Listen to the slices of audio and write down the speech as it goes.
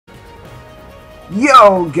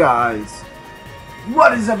Yo guys,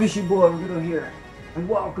 what is up? It's your boy Riddle here, and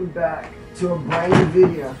welcome back to a brand new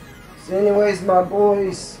video. So anyways, my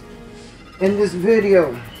boys, in this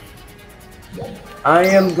video, I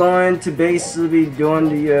am going to basically be doing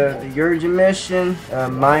the urgent mission,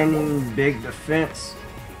 mining big defense.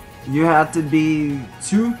 You have to be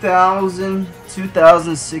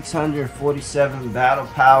 2,647 battle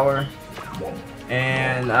power,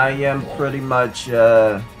 and I am pretty much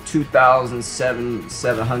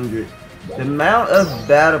 2,700. The amount of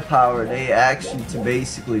battle power they actually to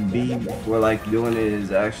basically be for like doing it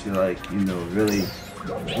is actually like, you know,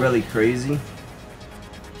 really crazy.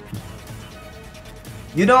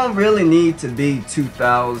 You don't really need to be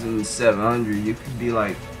 2,700. You could be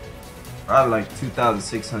like probably like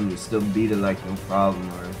 2,600, still beat it like no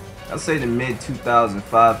problem, or I'd say the mid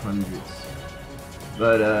 2,500s.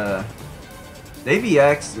 But they be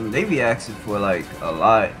asking for like a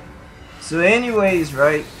lot. So anyways,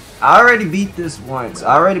 right, I already beat this once,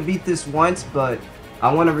 but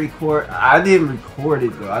I want to record. I didn't record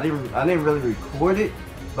it though. I didn't really record it,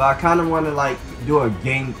 but I kind of want to like do a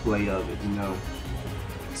gameplay of it, you know.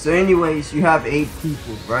 So anyways, you have 8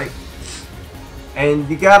 people, right? And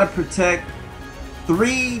you gotta protect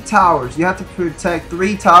 3 towers. You have to protect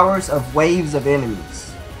 3 towers of waves of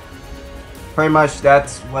enemies. Pretty much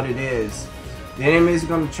that's what it is. The enemies are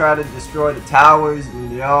gonna try to destroy the towers, and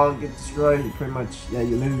they all get destroyed. And pretty much, yeah,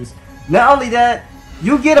 you lose. Not only that,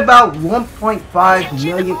 you get about 1.5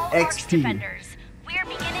 million XP. We are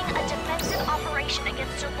beginning a defensive operation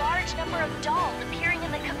against a large number of dolls appearing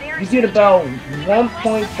in the Caveira. You get about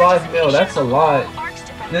 1.5 mil. That's a lot.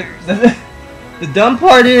 The dumb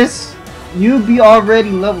part is, you'll be already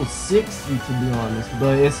level 60 to be honest,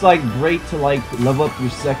 but it's like great to like level up your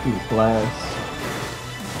second class.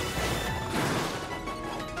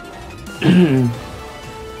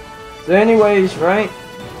 So anyways, right?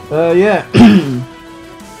 Yeah.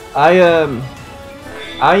 I'm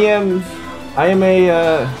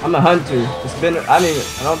a hunter. It's been I'm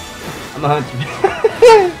a hunter.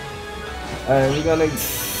 Alright,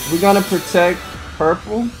 we're gonna protect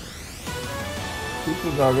purple.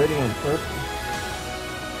 People's already on purple.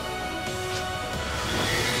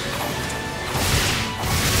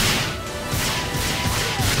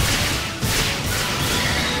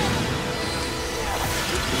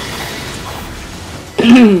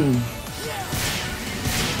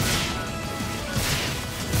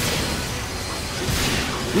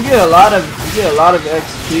 You get a lot of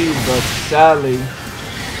XP, but sadly,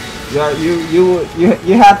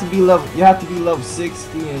 you have to be level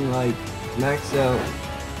 60 and like max out.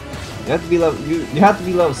 You have to be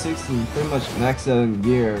level 60 and pretty much max out in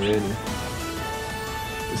gear already.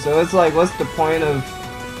 So it's like, what's the point of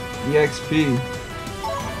the XP?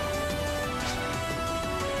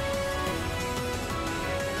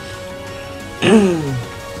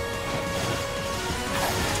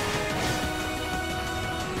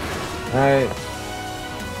 Alright.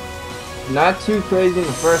 Not too crazy in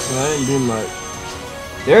the first one, I didn't do much.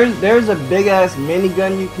 There's a big ass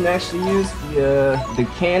minigun you can actually use, the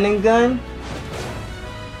cannon gun.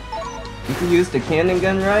 You can use the cannon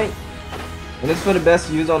gun, right? And it's for the best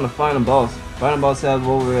to use on the final boss. Final boss have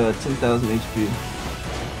over 10,000 HP.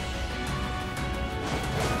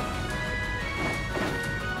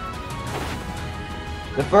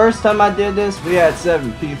 The first time I did this, we had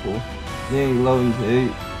 7 people. Then loading to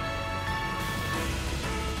 8.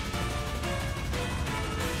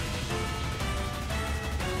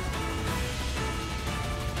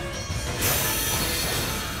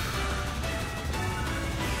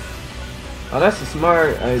 Oh, that's a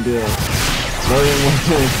smart idea. Load in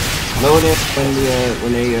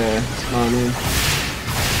when they spawn in.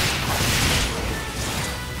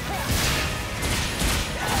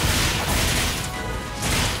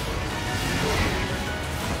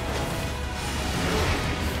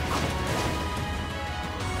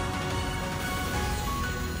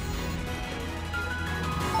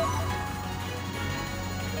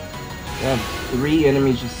 You have 3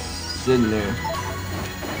 enemies just sitting there.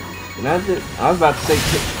 And I was about to say,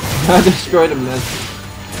 I destroyed them.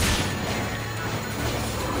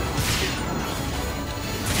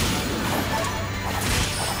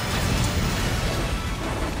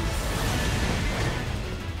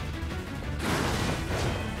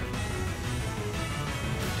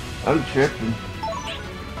 I'm tripping.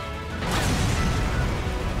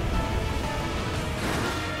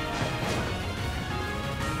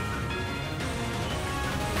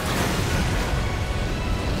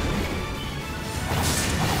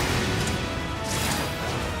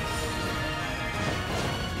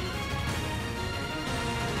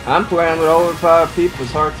 I'm playing with overpowered people.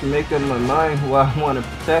 It's hard to make up my mind who I want to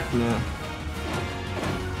protect now.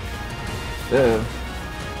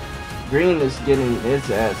 Green is getting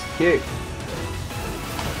his ass kicked.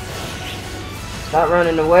 Stop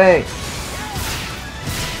running away.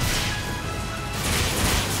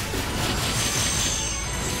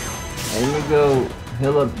 Let me go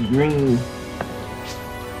heal up green.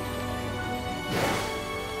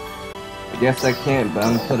 I guess I can't, but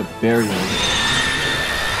I'm gonna put a barrier on it.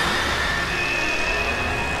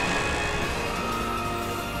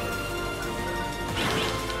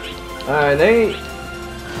 Alright, they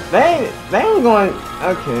ain't going.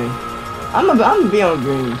 Okay, I'm gonna be on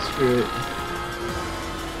green spirit.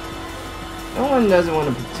 No one doesn't want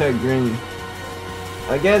to protect green.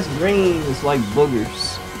 I guess green is like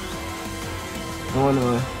boogers. No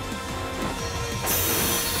one.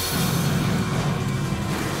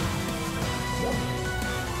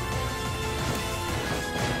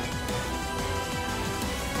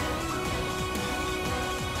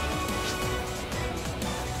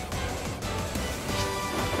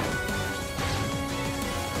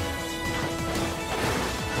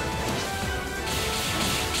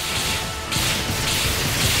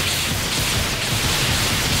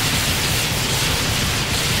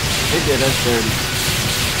 Yeah, that's dirty.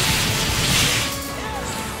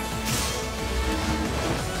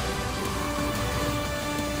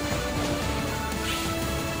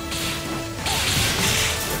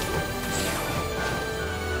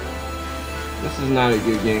 This is not a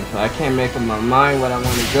good game. I can't make up my mind what I want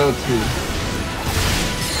to go to.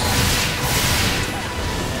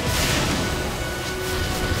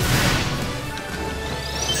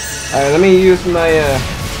 Alright, let me use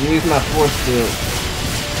my force field.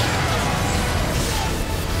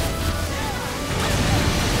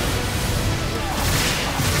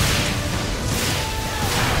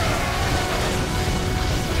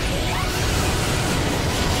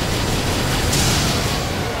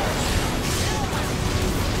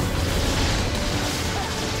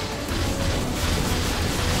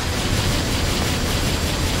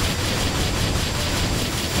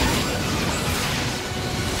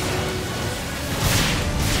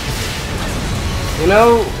 You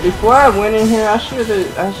know, before I went in here, I should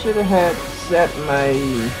have had set my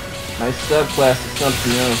subclass to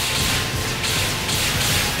something else.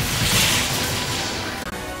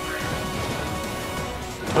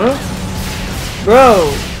 Huh?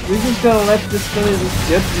 Bro, we just gonna let this thing just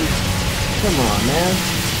dip you. Come on, man.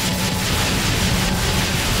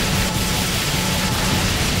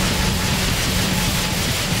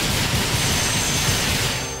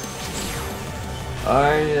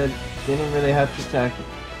 Alright, didn't really have to attack it.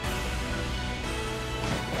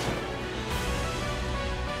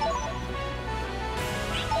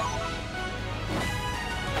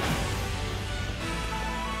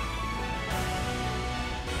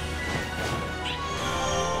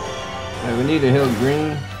 Alright, we need to heal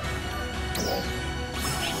green.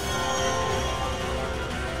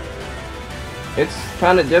 It's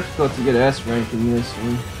kind of difficult to get S rank in this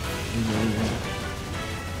one.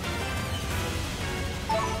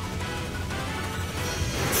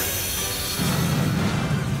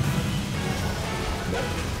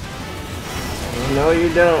 No,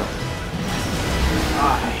 you don't.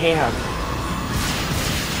 Ah, hell.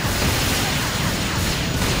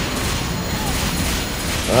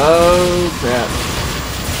 Oh, crap.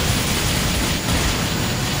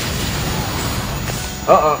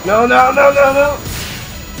 Uh-oh. No, no, no, no, no.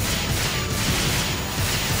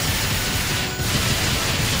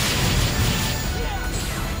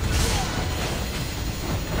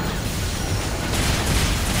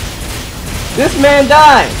 This man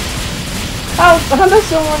died. How does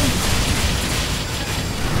someone...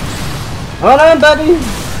 Hold on, buddy!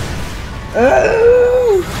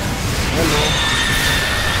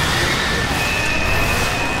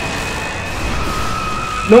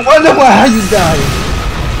 No wonder why you died!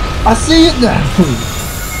 I see it now!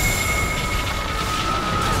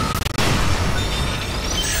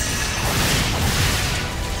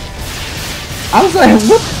 I was like,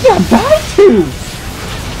 what did I die to?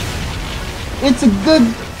 It's a good...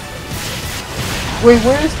 Wait,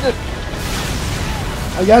 where's the...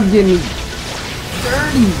 Oh, y'all getting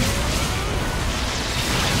dirty.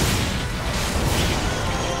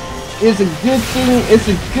 It's a good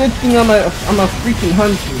thing I'm a freaking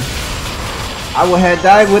hunter. I would have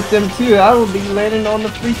died with them too. I would be landing on the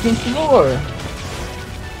freaking floor.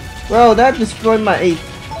 Bro, that destroyed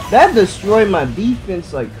my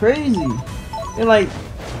defense like crazy. They're like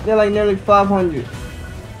nearly 500.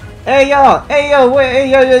 Hey y'all,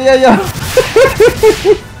 wait, hey yo.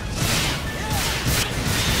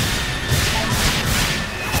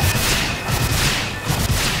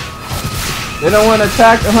 They don't want to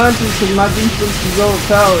attack the hunters because my defense is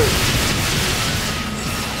overpowered.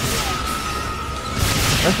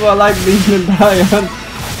 That's why I like leaving the bounty hunter.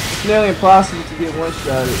 It's nearly impossible to get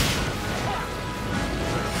one-shotted.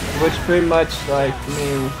 Which pretty much, like, I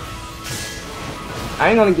mean, I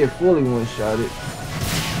ain't gonna get fully one-shotted.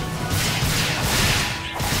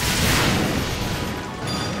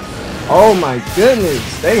 Oh my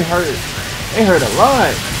goodness, they hurt. They hurt a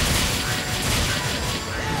lot.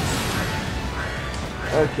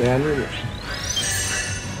 Okay, I need it.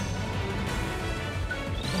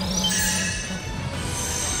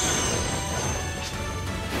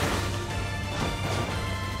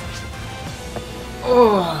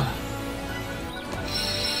 Oh.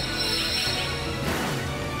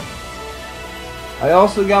 I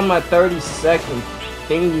also got my 30-second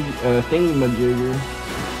thingy-majigger.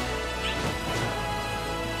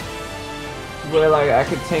 Where like I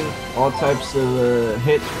could tank all types of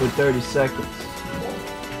hits for 30 seconds.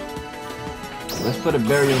 Let's put a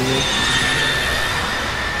berry in this.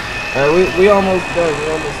 We almost done. We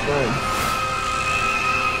almost done.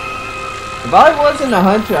 If I wasn't a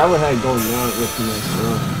hunter, I would have gone down with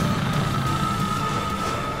myself.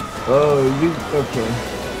 Oh, you okay?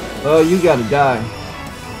 Oh, you gotta die.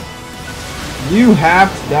 You have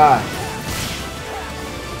to die.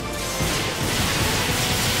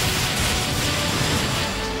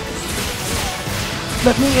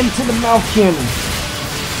 Let me into the mouth cannon.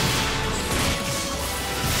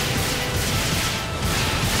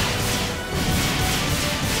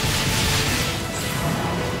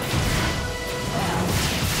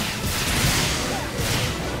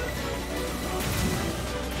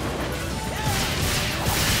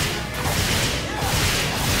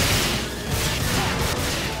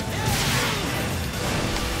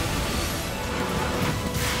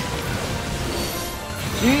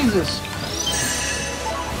 Jesus.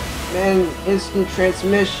 Man, instant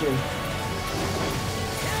transmission.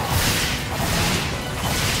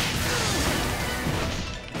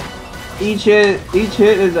 Each hit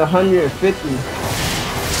is 150.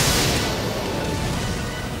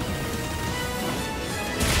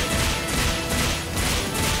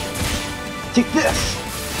 Take this.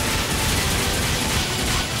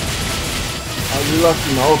 Oh, you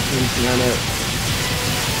lucky my ultimate's not up.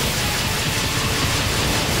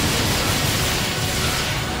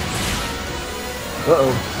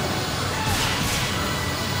 Uh-oh.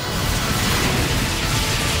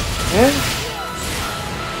 Yeah?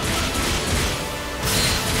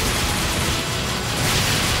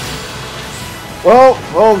 Whoa,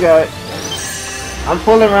 oh god. I'm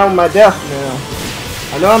fooling around with my death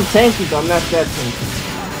now. I know I'm tanky, but I'm not that tanky.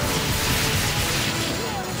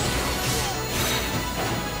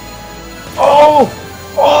 Oh!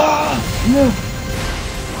 Oh! No!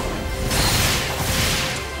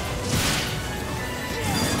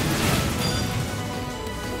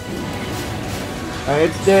 Alright,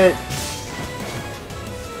 it's dead.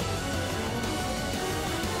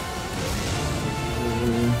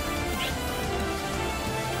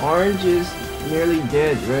 Orange is nearly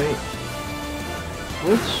dead, right?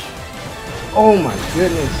 Which? Oh my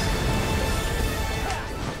goodness.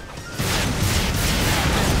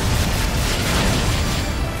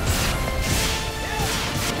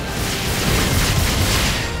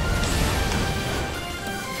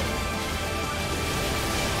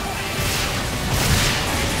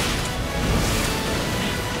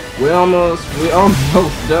 We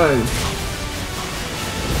almost done.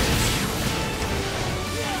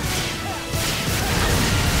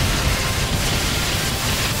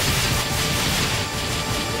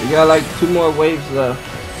 We got like 2 more waves left.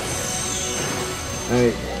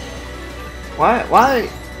 Alright. Why?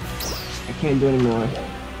 I can't do anymore.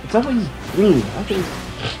 It's always green. I think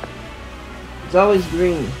it's always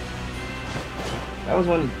green. That was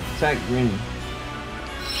when it attacked green.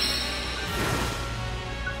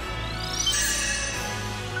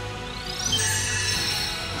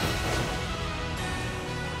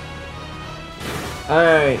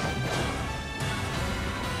 Alright.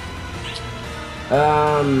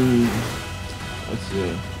 Let's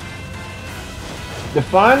see. The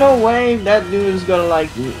final wave, that dude is gonna like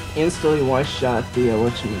instantly one-shot the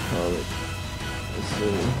whatchamacallit. Let's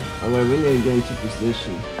see. Alright, we need to get into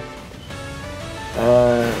position.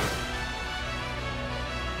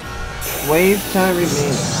 Wave time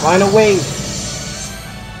remains. Final wave.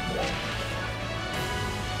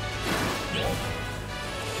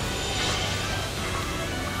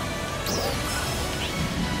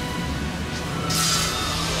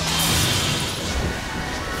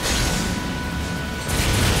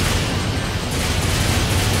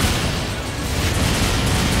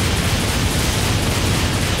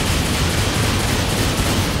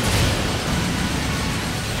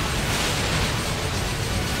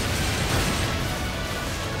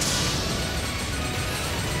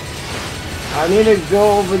 I need to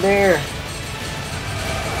go over there.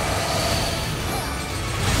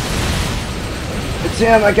 It's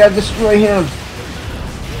him. I gotta destroy him.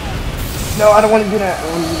 No, I don't want to do that. I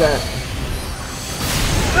don't want to do that.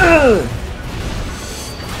 Ugh.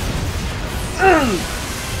 Ugh.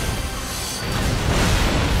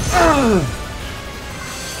 Ugh.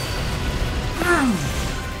 Ugh.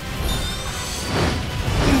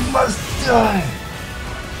 You must die.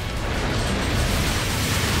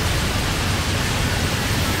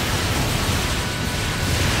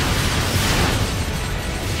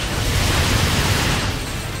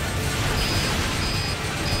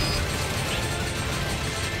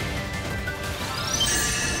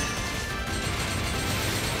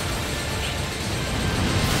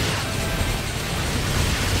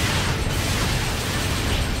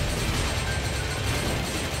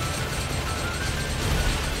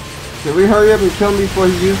 Can we hurry up and kill him before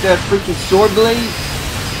he used that freaking sword blade?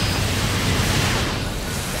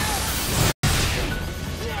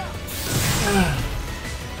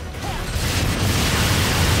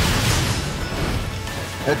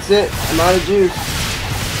 That's it. I'm out of juice.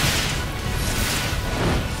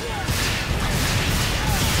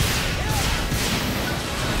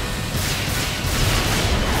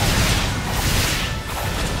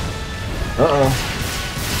 Uh-oh.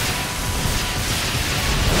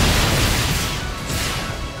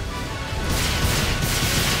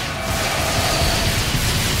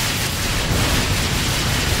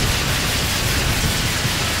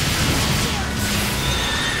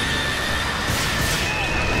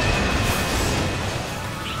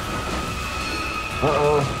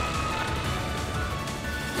 Uh-oh.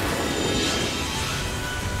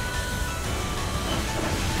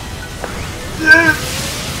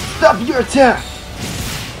 Stop your attack!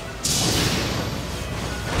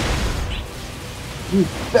 You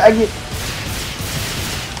faggot!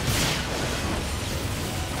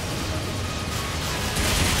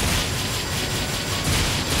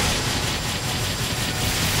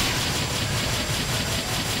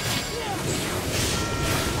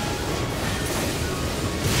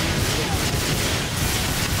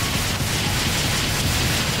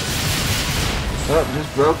 Oh,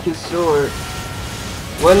 just broke his sword.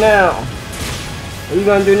 What now? What are you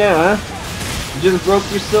gonna do now, huh? You just broke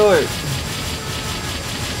your sword.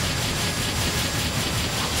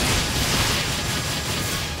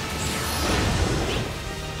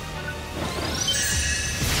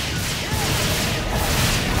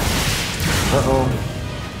 Uh-oh.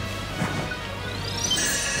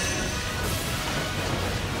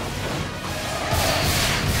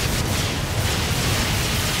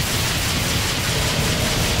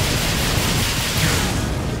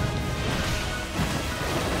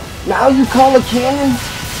 Now you call a cannon?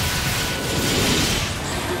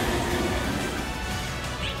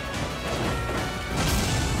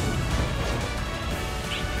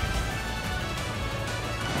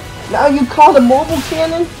 Now you call the mobile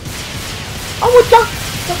cannon? I would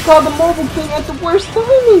just call the mobile cannon at the worst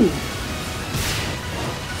timing.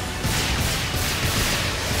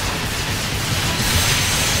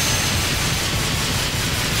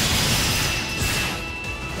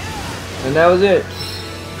 And that was it.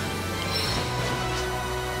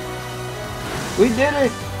 We did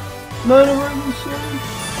it! Not a regular series.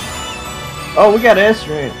 Oh, we got S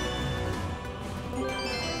rank.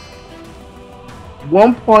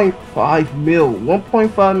 1.5 mil.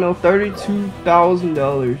 1.5 mil.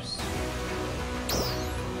 $32,000.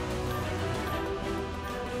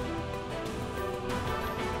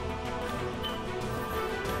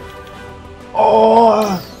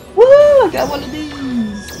 Oh! Woo! I got one of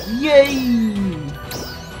these! Yay!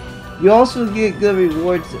 You also get good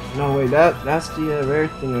rewards. No wait, that's the rare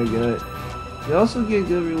thing I got. You also get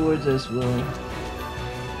good rewards as well.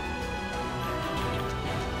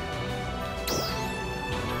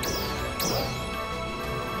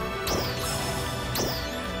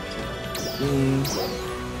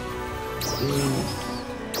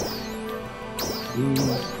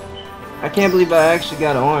 I can't believe I actually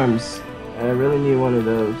got arms. I really need one of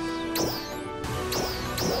those.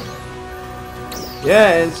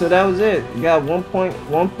 Yeah, and so that was it. You got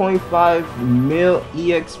 1.5 mil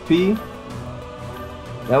EXP.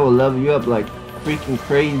 That will level you up like freaking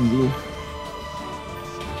crazy.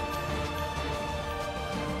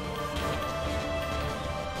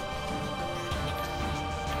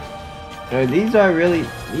 These are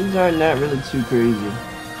not really too crazy.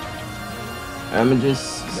 I'ma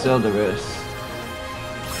just sell the rest.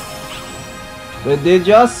 But did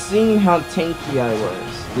y'all see how tanky I was?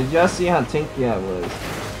 Did y'all see how tanky I was?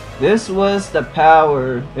 This was the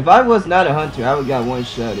power. If I was not a hunter, I would got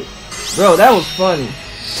one-shotted. Bro, that was funny.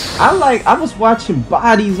 I was watching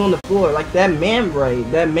bodies on the floor, like that man ray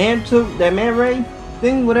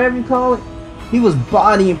thing, whatever you call it. He was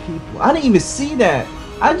bodying people. I didn't even see that.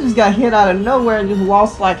 I just got hit out of nowhere and just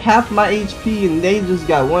lost like half my HP, and they just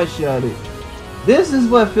got one-shotted. This is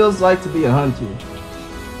what it feels like to be a hunter.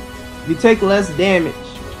 You take less damage,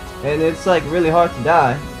 and it's like really hard to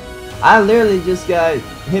die. I literally just got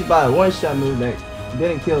hit by a one-shot move that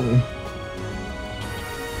didn't kill me.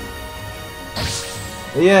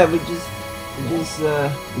 But yeah, we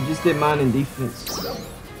just did mine in defense.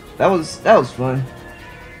 That was fun.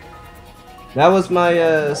 That was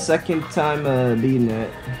my second time beating that.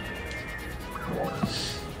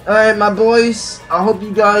 Alright, my boys, I hope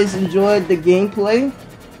you guys enjoyed the gameplay.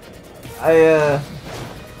 That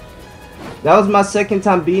was my second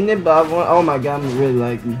time beating it, but oh my god, I'm really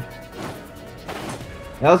lagging.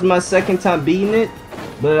 That was my second time beating it,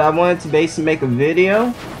 but I wanted to basically make a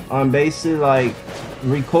video on basically like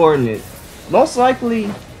recording it. Most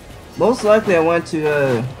likely I want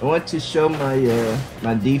to show my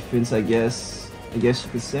my defense, I guess you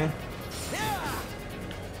could say.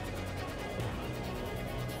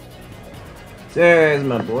 There's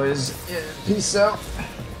my boys. Yeah, peace out.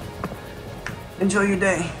 Enjoy your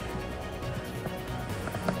day.